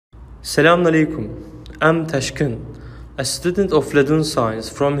Salam alaikum. I'm Tashkin, a student of Ladun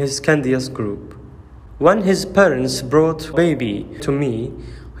Science from his Kendiyas group. When his parents brought baby to me,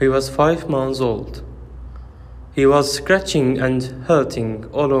 he was 5 months old. He was scratching and hurting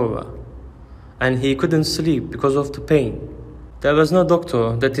all over, and he couldn't sleep because of the pain. There was no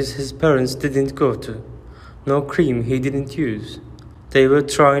doctor, that is, his parents didn't go to, no cream he didn't use. They were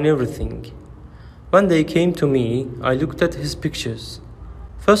trying everything. When they came to me, I looked at his pictures.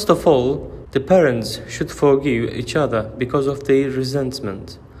 First of all, the parents should forgive each other because of their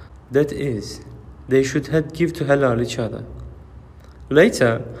resentment. That is, they should give to halal each other.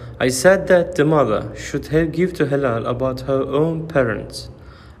 Later, I said that the mother should give to halal about her own parents,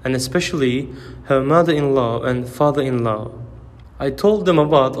 and especially her mother-in-law and father-in-law. I told them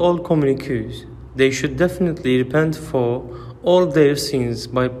about all communiques. They should definitely repent for all their sins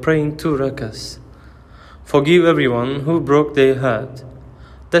by praying 2 rakas. Forgive everyone who broke their heart.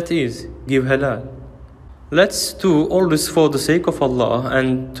 That is, give halal. Let's do all this for the sake of Allah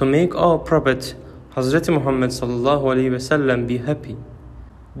and to make our Prophet Hazrat Muhammad sallallahu alaihi wasallam be happy.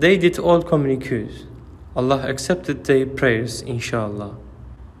 They did all communiques. Allah accepted their prayers, inshallah.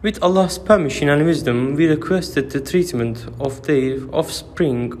 With Allah's permission and wisdom, we requested the treatment of their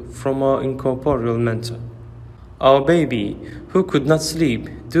offspring from our incorporeal mentor. Our baby, who could not sleep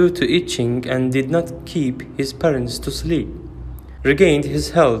due to itching and did not keep his parents to sleep, regained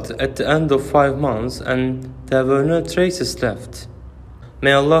his health at the end of 5 months, and there were no traces left.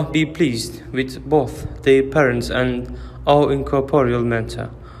 May Allah be pleased with both their parents and our incorporeal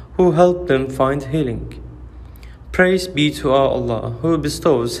mentor, who helped them find healing. Praise be to our Allah, who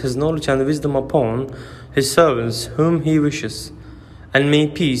bestows His knowledge and wisdom upon His servants whom He wishes. And may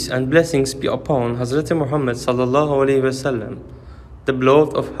peace and blessings be upon Hazrat Muhammad sallallahu alaihi wasallam, the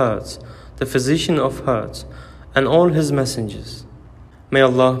beloved of hearts, the physician of hearts, and all his messengers. May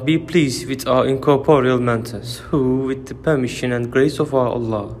Allah be pleased with our incorporeal mentors, who, with the permission and grace of our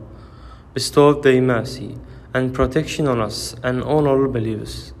Allah, bestowed their mercy and protection on us and on all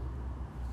believers.